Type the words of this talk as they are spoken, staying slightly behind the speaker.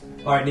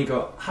All right,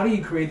 Nico, how do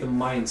you create the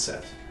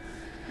mindset?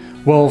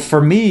 Well,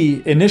 for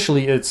me,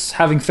 initially, it's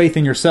having faith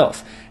in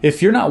yourself.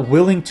 If you're not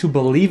willing to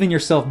believe in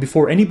yourself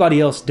before anybody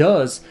else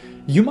does,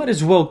 you might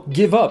as well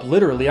give up,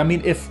 literally. I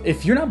mean,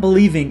 if you're not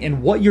believing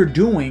in what you're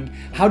doing,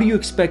 how do you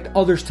expect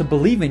others to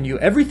believe in you?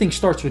 Everything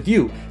starts with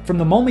you. From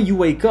the moment you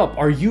wake up,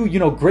 are you,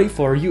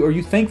 grateful? Are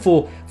you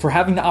thankful for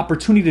having the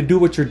opportunity to do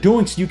what you're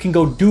doing so you can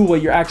go do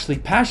what you're actually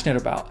passionate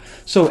about?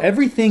 So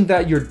everything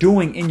that you're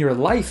doing in your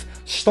life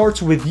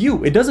starts with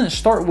you. It doesn't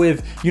start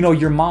with,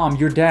 your mom,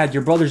 your dad,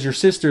 your brothers, your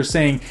sisters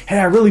saying, hey,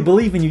 I really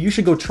believe in you. You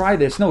should go try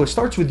this. No, it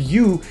starts with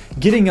you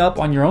getting up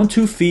on your own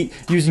 2 feet,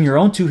 using your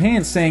own 2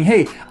 hands, saying,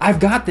 hey,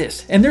 I've got this.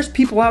 And there's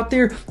people out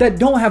there that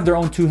don't have their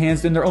own 2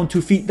 hands and their own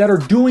 2 feet that are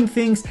doing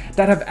things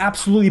that have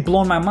absolutely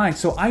blown my mind.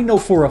 So I know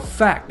for a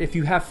fact, if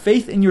you have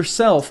faith in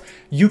yourself,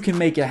 you can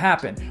make it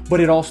happen. But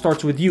it all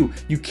starts with you.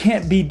 You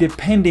can't be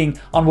depending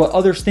on what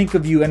others think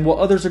of you and what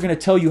others are going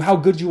to tell you how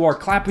good you are,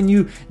 clapping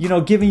you,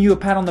 giving you a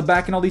pat on the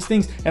back and all these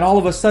things. And all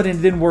of a sudden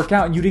it didn't work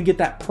out and you didn't get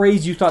that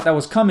praise you thought that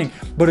was coming.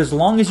 But as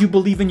long as you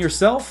believe in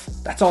yourself,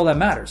 that's all that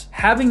matters.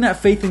 Having that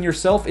faith in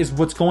yourself is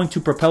what's going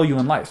to propel you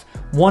in life.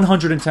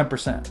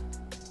 110%.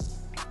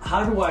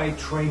 How do I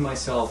train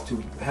myself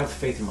to have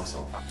faith in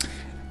myself?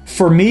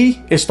 For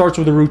me, it starts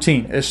with a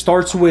routine. It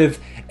starts with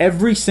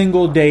every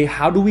single day,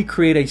 how do we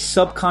create a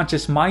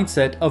subconscious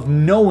mindset of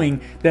knowing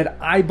that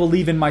I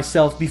believe in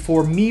myself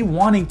before me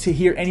wanting to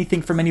hear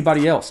anything from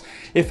anybody else?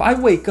 If I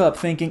wake up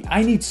thinking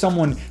I need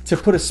someone to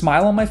put a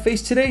smile on my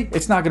face today,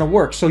 it's not going to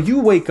work. So you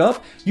wake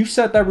up, you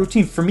set that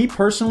routine. For me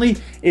personally,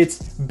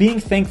 it's being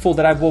thankful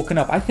that I've woken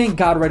up. I thank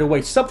God right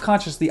away.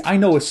 Subconsciously, I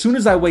know as soon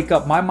as I wake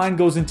up, my mind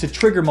goes into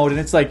trigger mode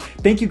and it's like,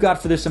 thank you God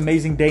for this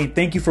amazing day and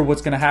thank you for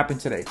what's going to happen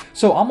today.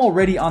 So I'm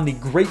already on the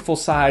grateful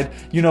side,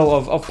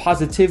 of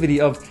positivity,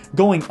 of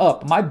going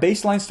up. My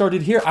baseline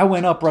started here. I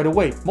went up right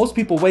away. Most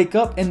people wake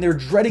up and they're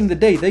dreading the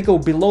day. They go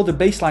below the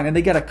baseline and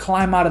they got to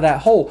climb out of that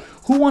hole.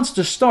 Who wants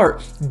to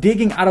start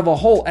digging out of a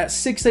hole at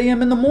 6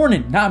 a.m. in the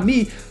morning? Not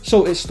me.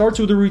 So it starts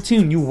with a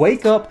routine. You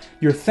wake up,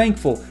 you're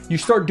thankful. You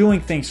start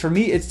doing things. For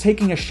me, it's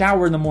taking a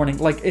shower in the morning.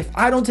 Like if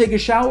I don't take a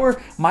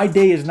shower, my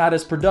day is not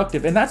as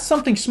productive. And that's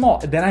something small.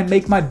 Then I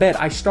make my bed.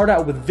 I start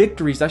out with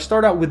victories. I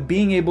start out with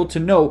being able to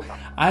know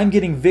I'm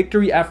getting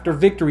victory after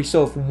victory.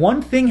 So if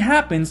one thing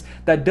happens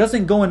that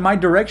doesn't go in my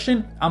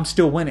direction, I'm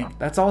still winning.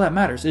 That's all that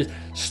matters, is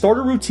start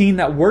a routine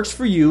that works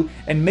for you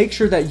and make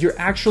sure that you're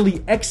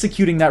actually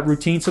executing that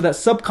routine so that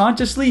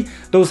subconsciously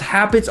those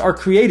habits are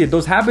created.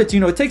 Those habits,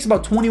 it takes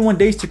about 21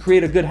 days to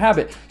create a good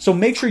habit. So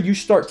make sure you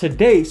start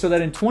today so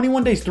that in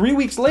 21 days, 3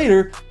 weeks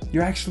later,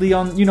 you're actually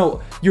on,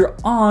 you're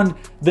on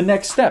the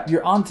next step.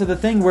 You're on to the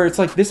thing where it's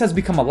like, this has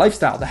become a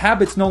lifestyle. The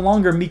habit's no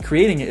longer me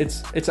creating it.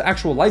 It's an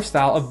actual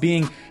lifestyle of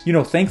being,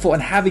 thankful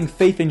and having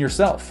faith in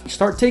yourself.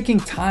 Start taking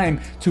time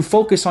to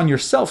focus on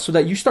yourself so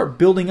that you start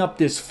building up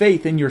this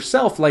faith in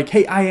yourself. Like,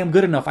 hey, I am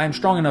good enough. I am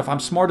strong enough. I'm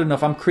smart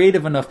enough. I'm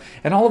creative enough.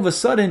 And all of a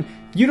sudden,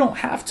 you don't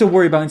have to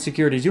worry about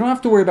insecurities. You don't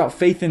have to worry about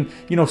faith in,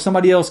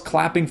 somebody else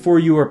clapping for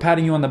you or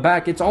patting you on the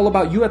back. It's all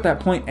about you at that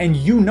point, and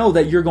you know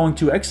that you're going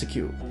to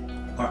execute.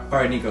 All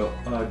right, Nico,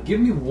 give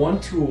me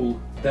one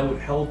tool that would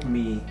help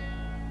me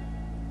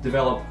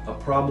develop a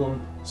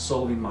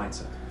problem-solving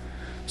mindset.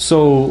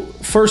 So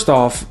first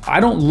off, I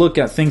don't look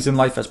at things in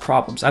life as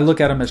problems. I look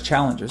at them as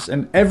challenges,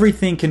 and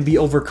everything can be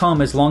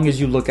overcome as long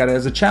as you look at it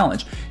as a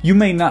challenge. You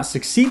may not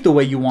succeed the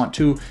way you want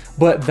to,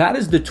 but that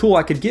is the tool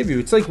I could give you.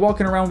 It's like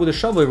walking around with a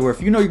shovel everywhere.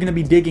 If you know you're going to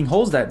be digging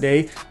holes that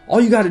day,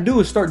 all you got to do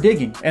is start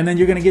digging, and then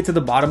you're going to get to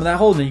the bottom of that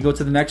hole, and then you go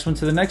to the next one,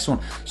 to the next one.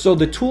 So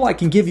the tool I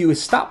can give you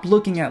is stop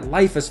looking at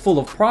life as full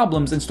of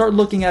problems and start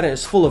looking at it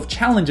as full of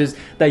challenges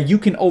that you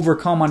can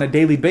overcome on a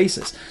daily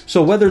basis.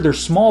 So whether they're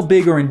small,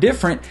 big, or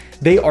indifferent,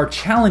 they are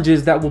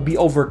challenges that will be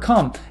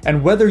overcome.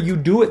 And whether you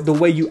do it the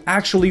way you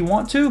actually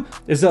want to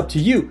is up to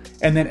you.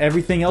 And then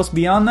everything else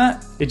beyond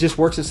that, it just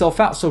works itself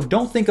out. So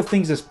don't think of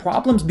things as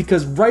problems,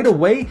 because right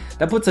away,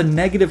 that puts a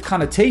negative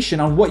connotation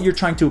on what you're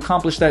trying to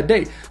accomplish that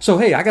day. So,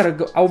 hey, I got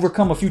to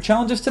overcome a few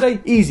challenges today.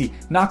 Easy.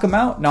 Knock them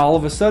out. Now, all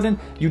of a sudden,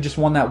 you just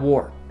won that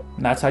war.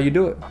 And that's how you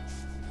do it.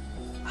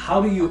 How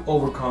do you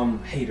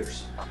overcome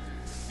haters?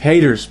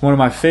 Haters, one of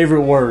my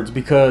favorite words,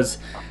 because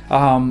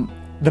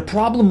the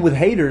problem with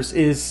haters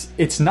is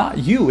it's not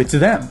you, it's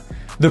them.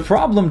 The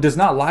problem does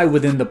not lie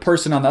within the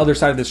person on the other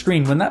side of the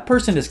screen. When that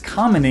person is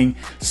commenting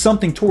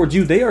something towards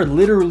you, they are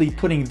literally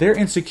putting their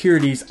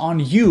insecurities on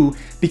you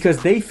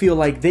because they feel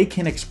like they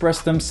can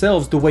express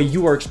themselves the way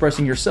you are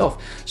expressing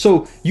yourself.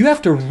 So you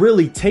have to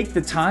really take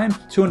the time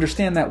to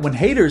understand that when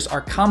haters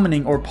are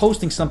commenting or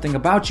posting something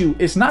about you,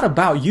 it's not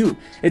about you.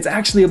 It's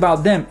actually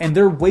about them, and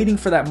they're waiting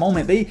for that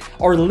moment. They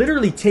are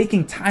literally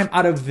taking time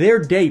out of their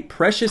day,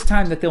 precious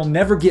time that they'll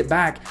never get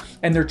back,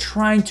 and they're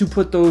trying to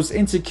put those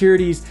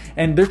insecurities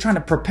and they're trying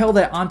to propel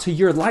that onto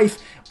your life,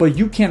 but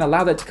you can't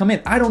allow that to come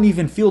in. I don't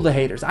even feel the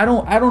haters. I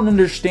don't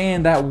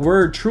understand that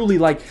word truly.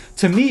 Like,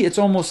 to me, it's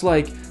almost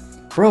like,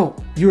 bro,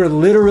 you are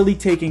literally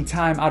taking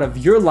time out of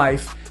your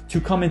life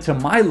to come into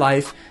my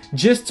life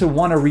just to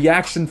want a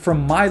reaction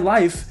from my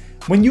life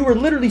when you were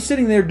literally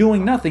sitting there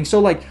doing nothing.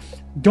 So like,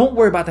 don't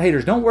worry about the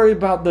haters. Don't worry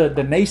about the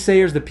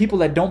naysayers, the people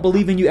that don't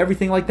believe in you,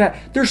 everything like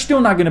that. They're still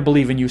not going to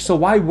believe in you. So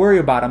why worry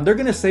about them? They're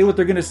going to say what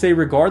they're going to say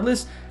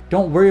regardless.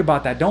 Don't worry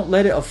about that. Don't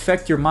let it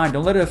affect your mind.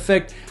 Don't let it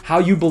affect how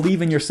you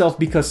believe in yourself,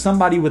 because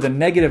somebody with a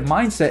negative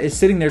mindset is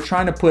sitting there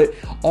trying to put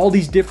all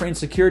these different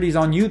insecurities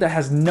on you that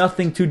has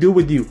nothing to do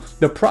with you.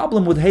 The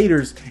problem with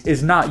haters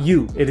is not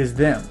you. It is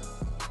them.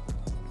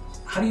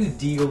 How do you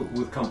deal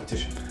with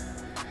competition?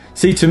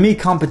 See, to me,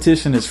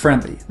 competition is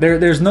friendly.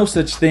 There's no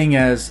such thing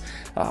as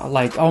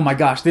like, oh my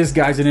gosh, this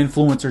guy's an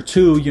influencer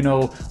too,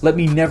 let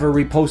me never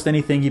repost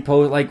anything he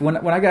posts. Like when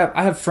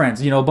I have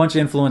friends, a bunch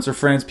of influencer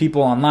friends,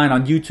 people online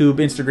on YouTube,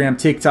 Instagram,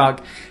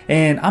 TikTok,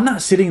 and I'm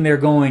not sitting there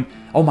going,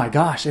 oh my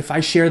gosh, if I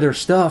share their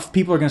stuff,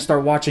 people are going to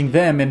start watching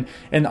them.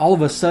 And all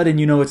of a sudden,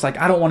 it's like,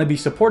 I don't want to be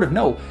supportive.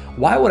 No,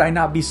 why would I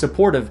not be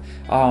supportive?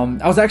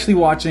 I was actually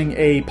watching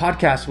a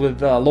podcast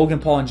with Logan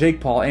Paul and Jake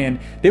Paul, and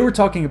they were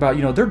talking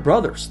about, they're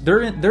brothers.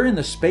 They're in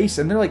the space,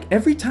 and they're like,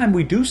 every time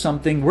we do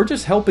something, we're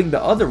just helping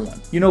the other one.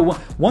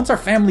 Once our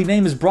family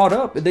name is brought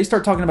up, they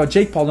start talking about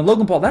Jake Paul and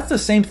Logan Paul. That's the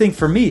same thing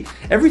for me.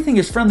 Everything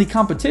is friendly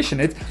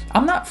competition.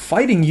 I'm not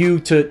fighting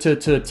you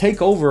to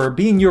take over or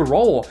be in your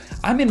role.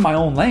 I'm in my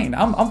own lane.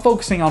 I'm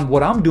focusing on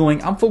what I'm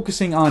doing. I'm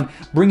focusing on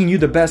bringing you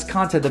the best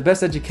content, the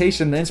best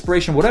education, the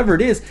inspiration, whatever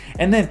it is.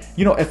 And then,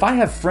 if I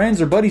have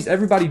friends or buddies,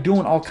 everybody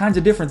doing all kinds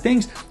of different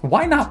things,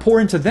 why not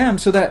pour into them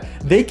so that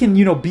they can,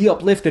 be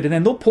uplifted, and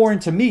then they'll pour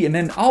into me, and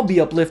then I'll be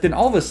uplifted. And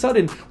all of a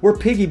sudden, we're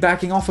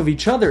piggybacking off of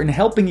each other and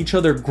helping each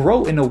other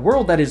grow in a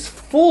world that is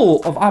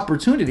full of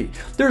opportunity.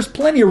 There's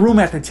plenty of room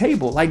at the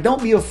table. Like,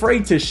 don't be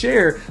afraid to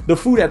share the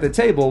food at the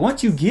table.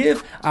 Once you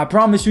give, I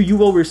promise you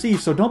will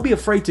receive. So don't be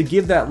afraid to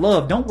give that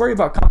love. Don't worry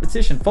about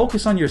competition.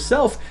 Focus on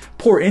yourself,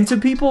 pour into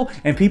people,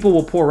 and people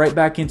will pour right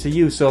back into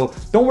you. So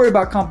don't worry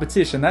about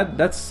competition.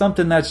 That's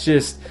something that's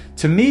just,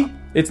 to me,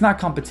 it's not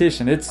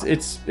competition.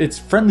 It's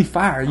friendly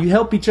fire. You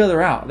help each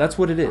other out. That's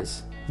what it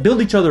is.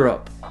 Build each other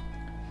up.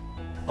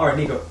 All right,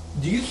 Nico,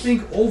 do you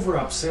think over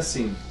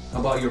obsessing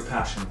about your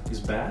passion is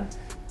bad?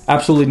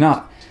 Absolutely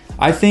not.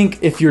 I think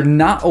if you're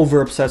not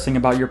over obsessing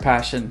about your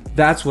passion,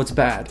 that's what's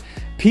bad.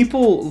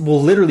 People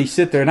will literally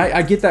sit there, and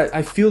I get that,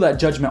 I feel that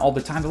judgment all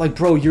the time. They're like,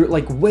 bro, you're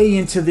like way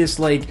into this,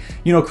 like,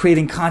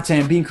 creating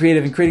content, being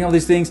creative and creating all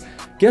these things.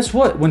 Guess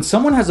what? When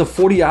someone has a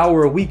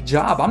 40-hour-a-week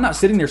job, I'm not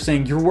sitting there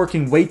saying you're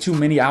working way too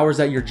many hours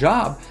at your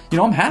job.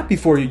 I'm happy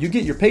for you. You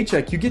get your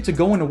paycheck. You get to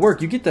go into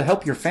work. You get to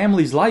help your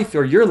family's life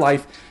or your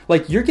life.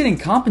 Like, you're getting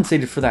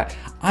compensated for that.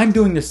 I'm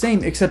doing the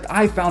same, except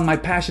I found my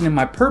passion and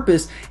my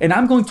purpose, and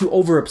I'm going to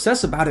over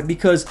obsess about it,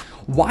 because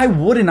why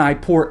wouldn't I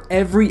pour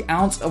every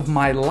ounce of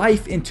my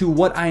life into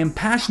what I am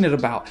passionate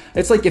about?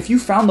 It's like, if you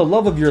found the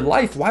love of your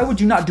life, why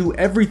would you not do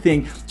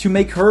everything to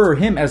make her or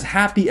him as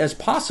happy as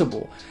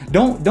possible?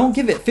 Don't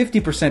give it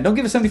 50%. Don't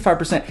give it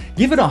 75%.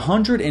 Give it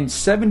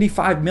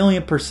 175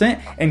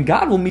 million%, and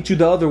God will meet you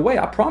the other way.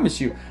 I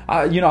promise you.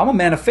 I'm a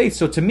man of faith.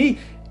 So to me,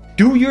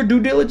 do your due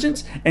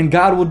diligence, and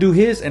God will do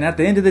His. And at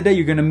the end of the day,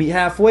 you're going to meet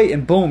halfway,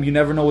 and boom, you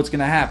never know what's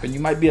going to happen.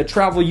 You might be a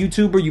travel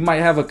YouTuber. You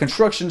might have a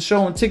construction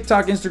show on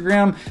TikTok,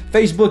 Instagram,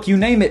 Facebook, you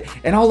name it.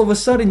 And all of a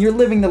sudden, you're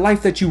living the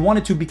life that you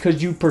wanted to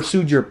because you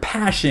pursued your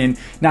passion,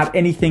 not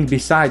anything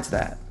besides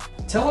that.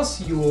 Tell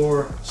us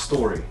your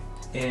story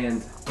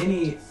and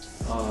any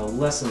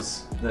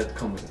lessons that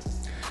come with it.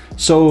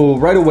 So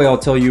right away, I'll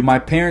tell you, my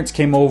parents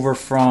came over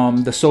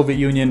from the Soviet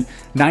Union,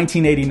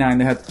 1989.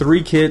 They had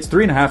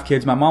 3.5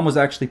 kids. My mom was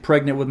actually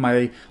pregnant with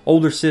my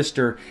older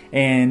sister,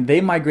 and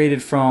they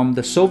migrated from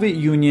the Soviet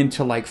Union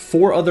to like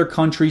 4 other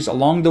countries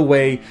along the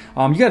way.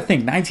 You got to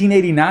think,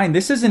 1989,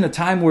 this isn't a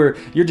time where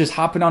you're just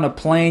hopping on a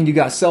plane, you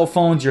got cell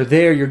phones, you're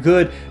there, you're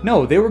good.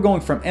 No, they were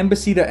going from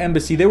embassy to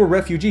embassy. They were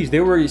refugees.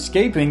 They were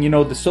escaping,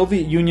 the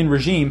Soviet Union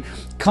regime,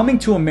 coming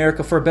to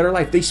America for a better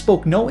life. They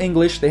spoke no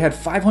English. They had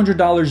 $500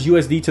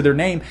 USD to their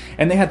name,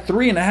 and they had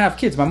 3.5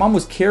 kids. My mom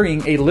was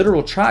carrying a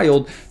literal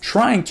child,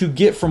 trying to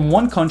get from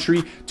one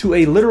country to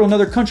a literal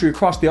another country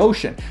across the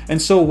ocean.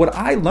 And so what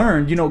I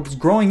learned,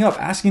 growing up,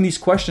 asking these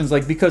questions,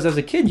 like, because as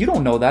a kid, you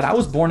don't know that. I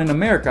was born in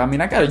America. I mean,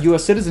 I got a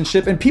U.S.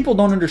 citizenship, and people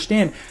don't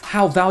understand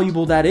how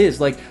valuable that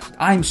is. Like,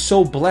 I'm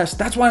so blessed.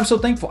 That's why I'm so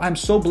thankful. I'm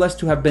so blessed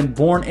to have been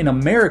born in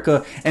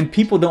America, and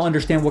people don't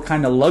understand what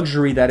kind of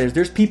luxury that is.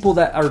 There's people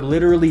that are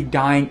literally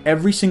dying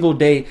every single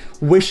day,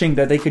 wishing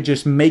that they could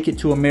just make it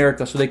to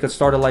America so they could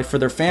start a life for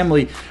their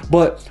family.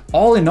 But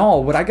all in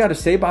all, what I got to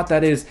say about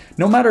that is,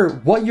 no matter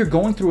what you're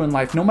going through in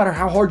life, no matter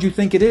how hard you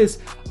think it is,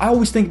 I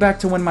always think back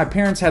to when my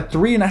parents had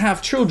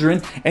 3.5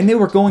 children, and they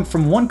were going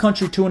from one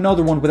country to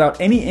another one without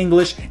any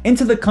English,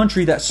 into the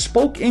country that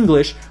spoke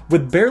English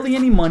with barely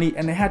any money,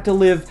 and they had to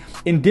live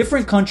in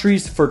different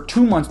countries for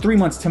 2 months, 3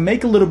 months to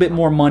make a little bit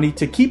more money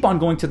to keep on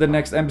going to the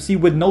next embassy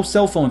with no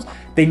cell phones.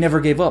 They never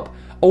gave up.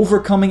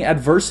 overcoming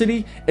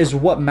adversity is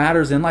what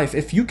matters in life.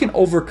 If you can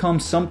overcome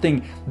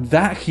something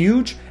that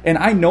huge, and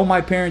I know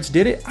my parents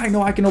did it, I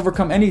know I can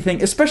overcome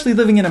anything, especially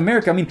living in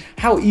America. I mean,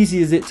 how easy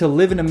is it to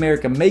live in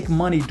America, make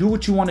money, do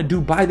what you want to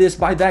do, buy this,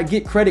 buy that,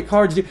 get credit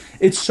cards?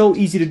 It's so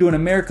easy to do in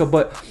America.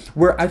 But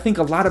where I think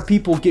a lot of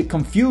people get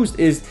confused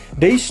is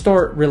they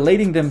start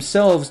relating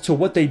themselves to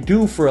what they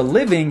do for a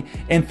living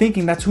and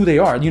thinking that's who they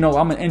are. You know,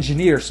 I'm an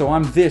engineer, so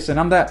I'm this and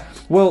I'm that.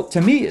 Well,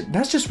 to me,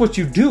 that's just what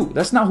you do.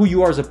 That's not who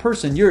you are as a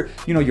person. You're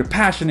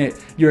passionate,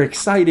 you're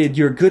excited,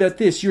 you're good at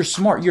this, you're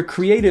smart, you're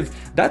creative.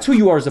 That's who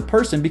you are as a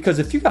person. Because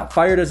if you got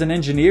fired as an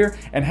engineer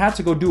and had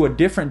to go do a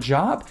different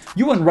job,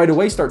 you wouldn't right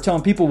away start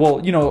telling people,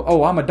 well,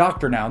 oh, I'm a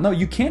doctor now. No,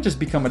 you can't just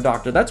become a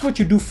doctor. That's what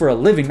you do for a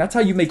living. That's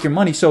how you make your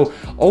money. So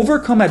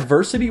overcome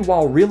adversity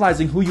while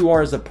realizing who you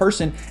are as a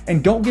person,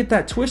 and don't get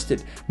that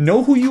twisted.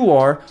 Know who you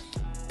are.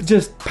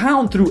 Just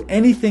pound through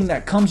anything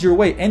that comes your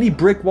way, any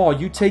brick wall,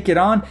 you take it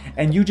on,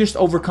 and you just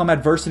overcome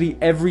adversity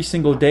every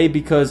single day,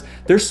 because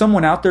there's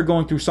someone out there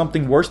going through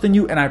something worse than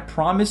you. And I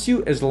promise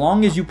you, as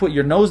long as you put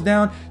your nose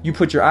down, you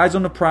put your eyes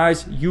on the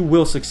prize, you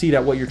will succeed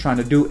at what you're trying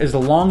to do, as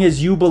long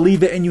as you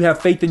believe it and you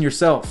have faith in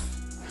yourself.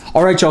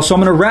 All right, y'all. So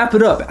I'm going to wrap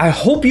it up. I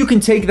hope you can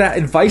take that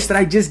advice that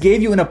I just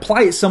gave you and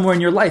apply it somewhere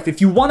in your life.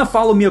 If you want to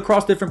follow me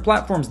across different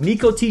platforms,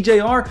 Nico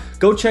TJR,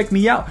 go check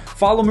me out.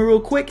 Follow me real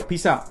quick.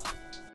 Peace out.